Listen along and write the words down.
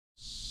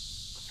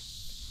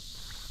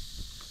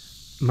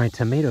My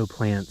tomato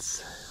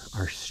plants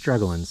are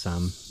struggling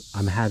some.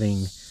 I'm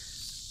having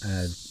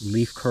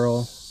leaf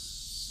curl,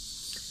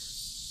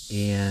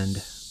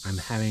 and I'm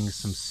having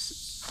some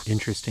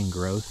interesting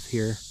growth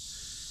here.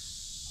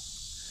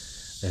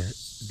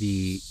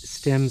 The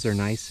stems are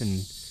nice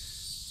and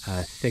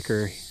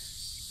thicker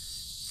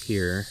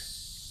here,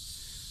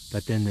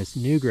 but then this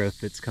new growth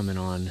that's coming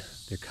on,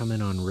 they're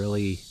coming on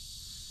really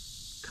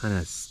kind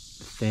of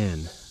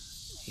thin,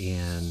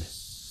 and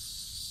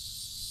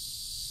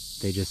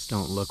they just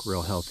don't look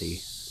real healthy.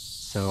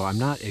 So I'm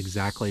not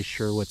exactly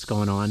sure what's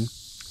going on,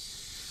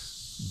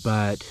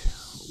 but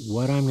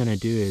what I'm gonna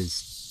do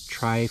is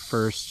try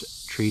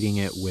first treating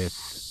it with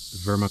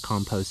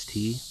Vermicompost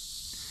tea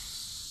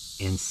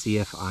and see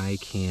if I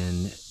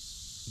can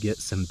get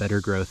some better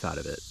growth out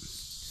of it.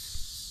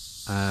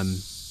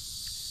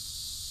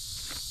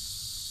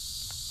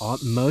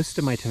 Most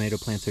of my tomato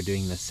plants are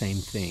doing the same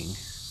thing.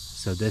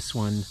 So this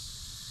one,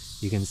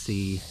 you can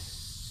see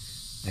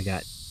I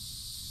got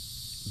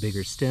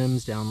bigger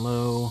stems down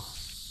low,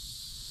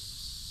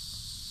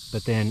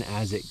 but then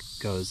as it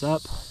goes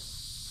up,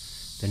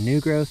 the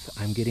new growth,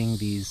 I'm getting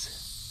these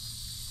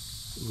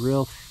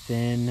real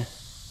thin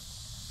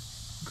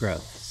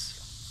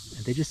growths.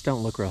 They just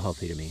don't look real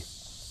healthy to me.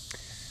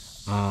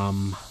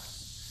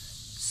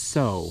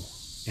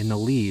 And the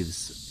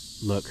leaves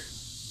look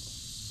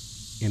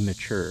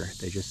immature.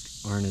 They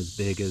just aren't as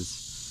big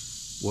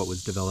as what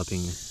was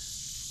developing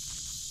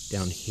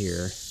down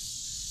here.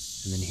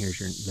 And then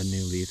here's the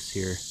new leaves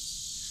here.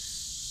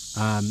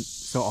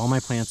 So all my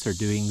plants are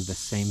doing the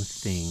same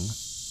thing.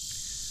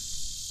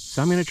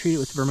 So I'm gonna treat it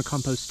with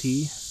Vermicompost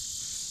tea,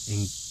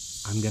 and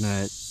I'm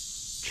gonna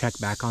check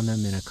back on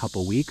them in a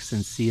couple weeks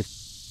and see if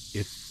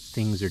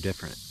things are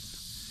different.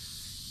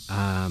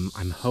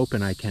 I'm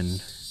hoping I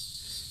can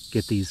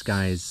get these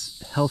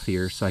guys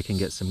healthier so I can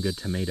get some good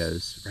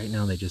tomatoes. Right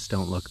now they just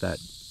don't look that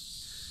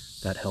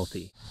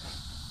healthy.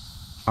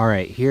 All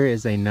right, here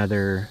is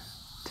another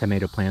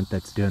tomato plant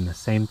that's doing the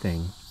same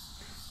thing.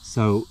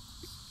 So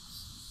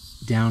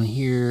down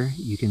here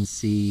you can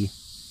see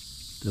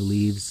the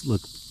leaves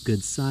look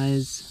good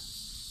size.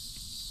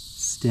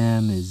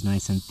 Stem is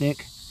nice and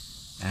thick.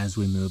 As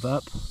we move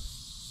up,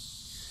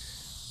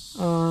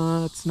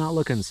 it's not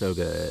looking so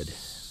good.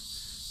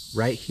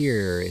 Right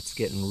here, it's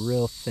getting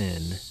real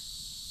thin.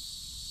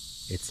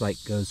 It's like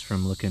goes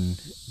from looking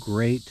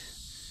great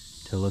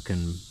to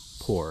looking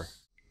poor.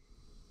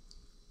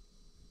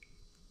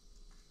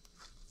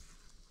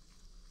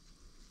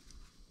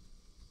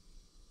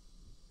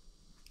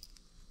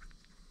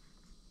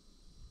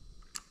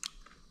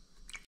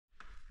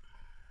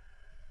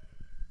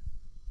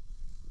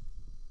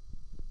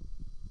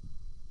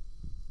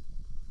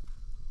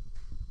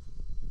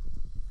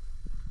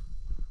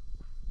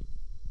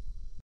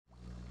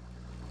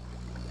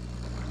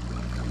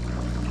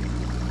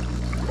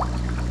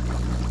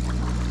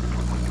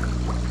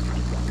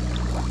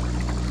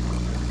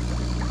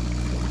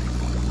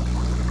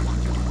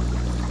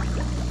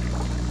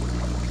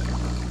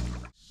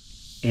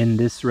 In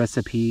this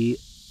recipe,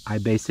 I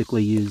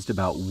basically used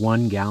about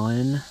 1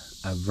 gallon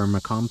of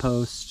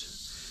vermicompost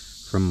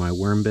from my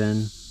worm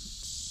bin.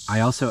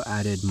 I also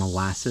added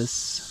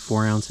molasses,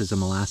 4 ounces of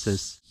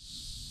molasses.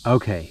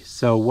 Okay,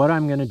 so what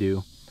I'm gonna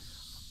do,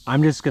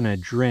 I'm just gonna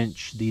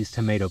drench these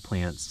tomato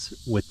plants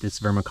with this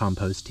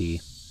vermicompost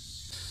tea.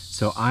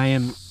 So I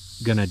am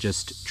gonna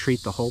just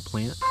treat the whole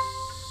plant,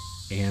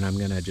 and I'm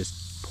gonna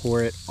just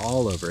pour it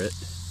all over it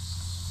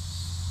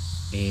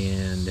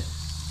and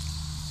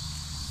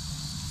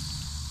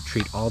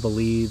treat all the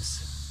leaves,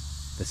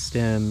 the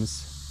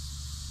stems,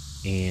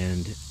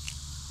 and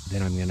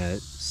then I'm gonna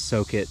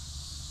soak it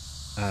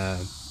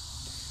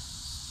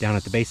down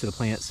at the base of the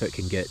plant so it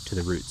can get to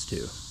the roots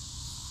too.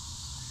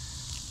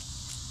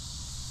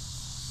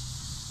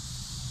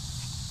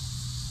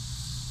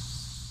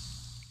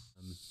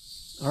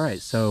 All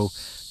right, so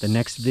the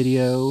next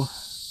video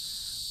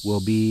will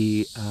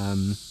be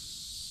in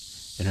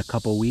a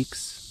couple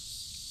weeks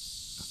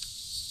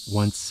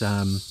once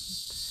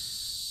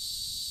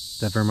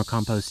the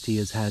vermicompost tea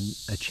has had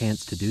a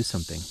chance to do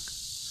something.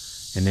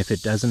 And if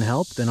it doesn't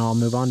help, then I'll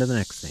move on to the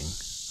next thing.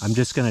 I'm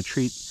just gonna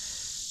treat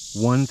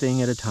one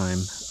thing at a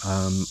time.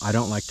 I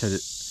don't like to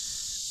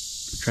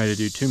try to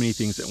do too many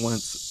things at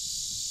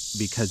once,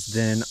 because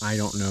then I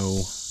don't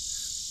know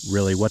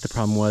really what the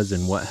problem was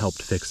and what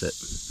helped fix it.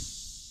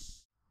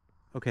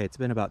 Okay, it's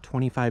been about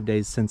 25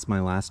 days since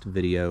my last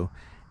video,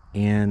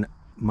 and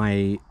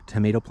my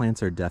tomato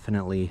plants are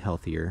definitely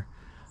healthier.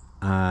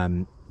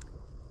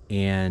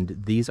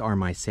 And these are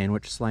my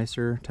sandwich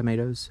slicer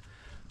tomatoes.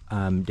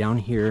 Down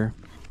here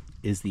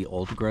is the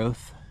old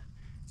growth.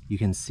 You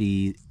can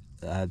see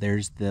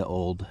there's the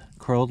old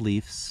curled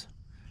leaves,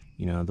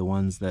 you know, the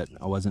ones that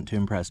I wasn't too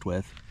impressed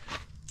with.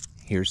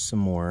 Here's some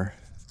more.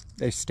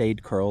 They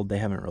stayed curled, they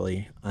haven't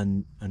really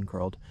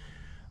uncurled.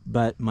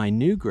 But my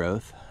new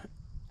growth,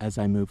 as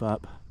I move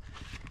up,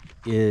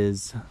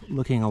 is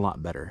looking a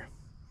lot better.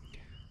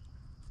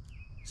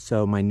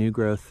 So my new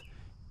growth,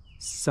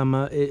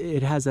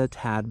 it has a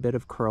tad bit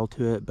of curl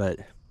to it, but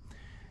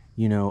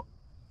you know,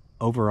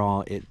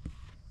 overall it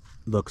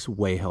looks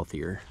way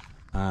healthier.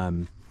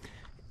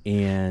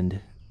 And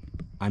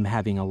I'm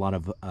having a lot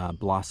of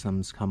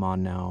blossoms come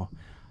on now.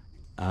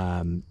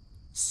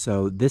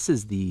 So this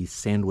is the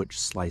sandwich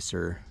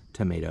slicer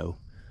tomato.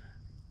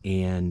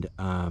 And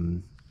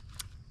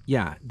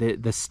yeah,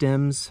 the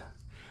stems,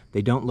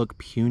 they don't look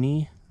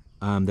puny.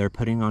 They're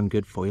putting on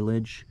good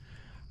foliage.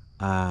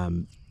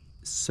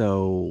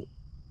 So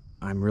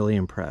I'm really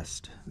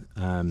impressed.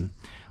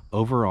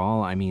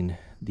 Overall, I mean,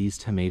 these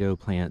tomato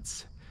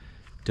plants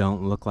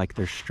don't look like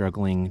they're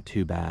struggling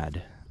too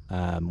bad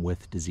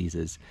with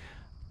diseases.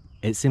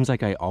 It seems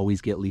like I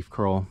always get leaf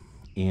curl,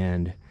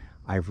 and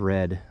I've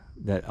read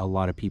that a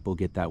lot of people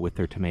get that with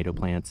their tomato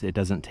plants. It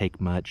doesn't take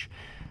much.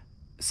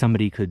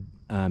 Somebody could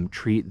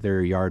treat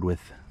their yard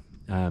with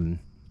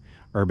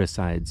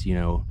herbicides, you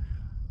know,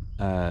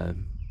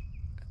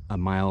 a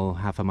mile,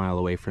 half a mile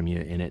away from you,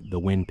 and the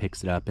wind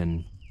picks it up,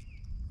 and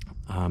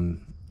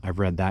I've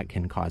read that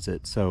can cause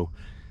it. So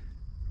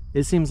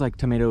it seems like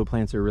tomato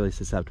plants are really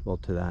susceptible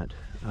to that,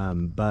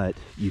 but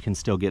you can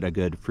still get a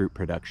good fruit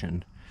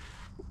production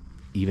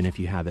even if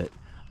you have it.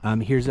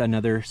 Here's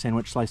another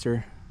sandwich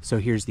slicer. So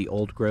here's the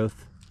old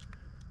growth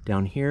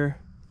down here,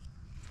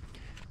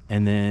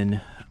 and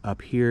then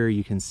up here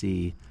you can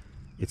see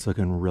it's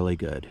looking really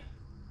good.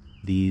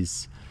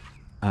 These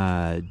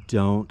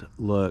don't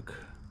look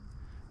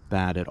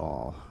bad at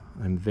all.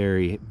 I'm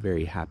very,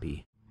 very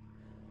happy.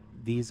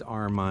 These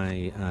are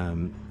my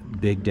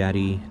Big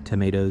Daddy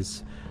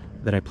tomatoes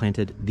that I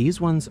planted.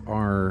 These ones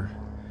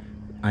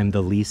I'm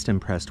the least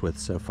impressed with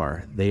so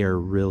far. They are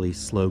really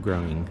slow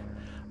growing,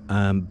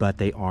 but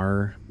they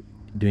are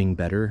doing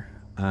better.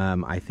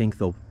 I think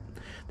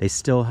they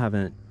still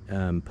haven't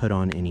put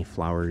on any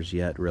flowers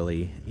yet,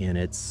 really, and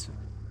it's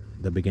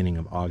the beginning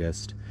of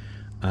August.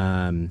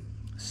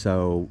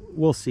 So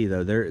we'll see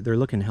though. They're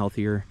looking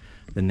healthier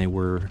than they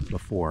were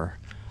before.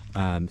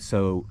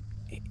 So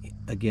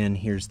again,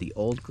 here's the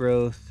old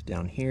growth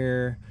down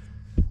here,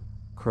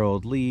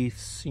 curled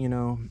leaves, you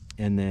know,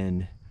 and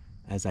then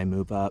as I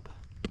move up,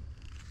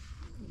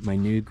 my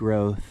new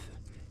growth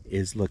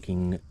is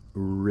looking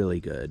really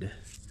good.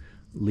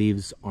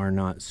 Leaves are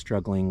not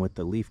struggling with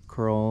the leaf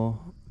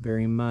curl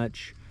very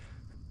much,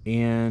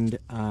 and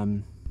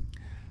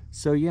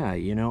so yeah,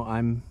 you know,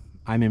 I'm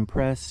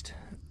impressed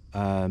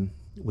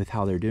with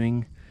how they're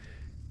doing.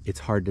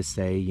 It's hard to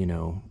say, you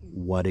know,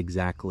 what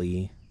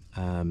exactly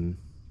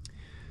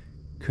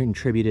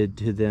contributed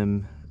to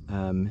them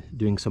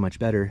doing so much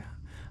better,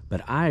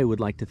 but I would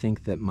like to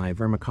think that my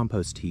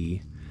vermicompost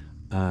tea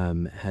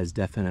has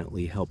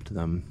definitely helped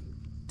them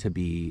to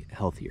be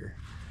healthier.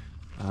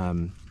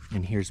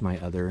 And here's my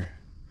other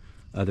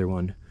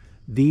one.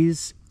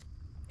 These,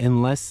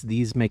 unless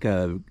these make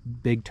a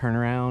big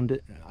turnaround,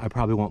 I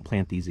probably won't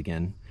plant these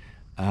again.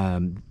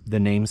 The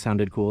name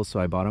sounded cool, so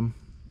I bought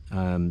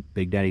them.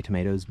 Big Daddy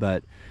tomatoes,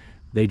 but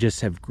they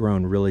just have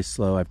grown really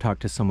slow. I've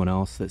talked to someone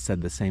else that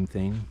said the same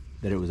thing,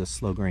 that it was a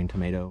slow growing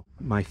tomato.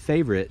 My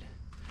favorite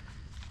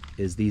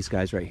is these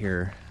guys right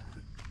here.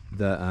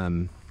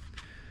 They're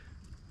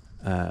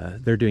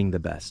doing the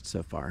best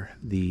so far.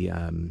 The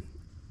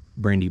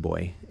Brandy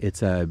Boy.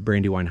 It's a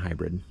Brandywine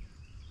hybrid.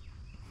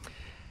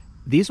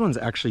 These ones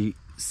actually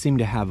seem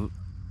to have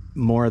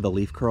more of the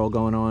leaf curl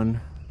going on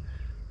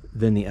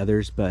than the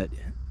others, but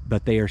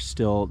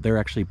they're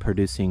actually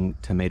producing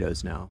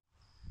tomatoes now.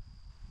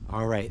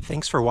 All right,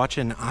 thanks for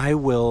watching. I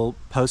will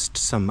post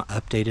some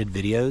updated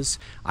videos.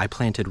 I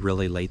planted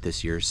really late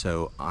this year,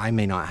 so I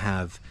may not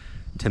have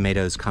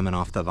tomatoes coming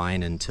off the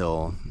vine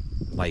until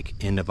like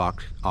end of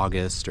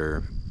August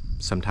or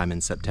sometime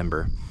in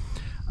September.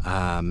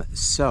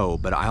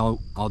 But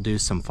I'll do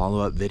some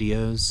follow-up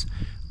videos,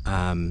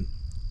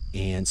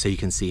 and so you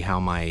can see how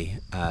my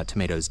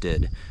tomatoes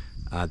did.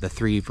 The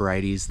three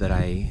varieties that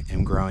I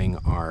am growing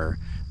are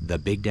the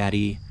Big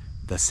Daddy,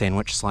 the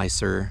Sandwich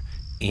Slicer,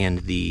 and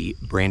the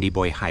Brandy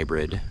Boy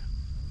hybrid,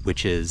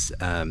 which is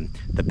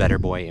the Better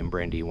Boy and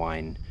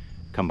Brandywine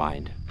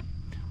combined.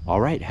 All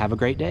right, have a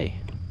great day.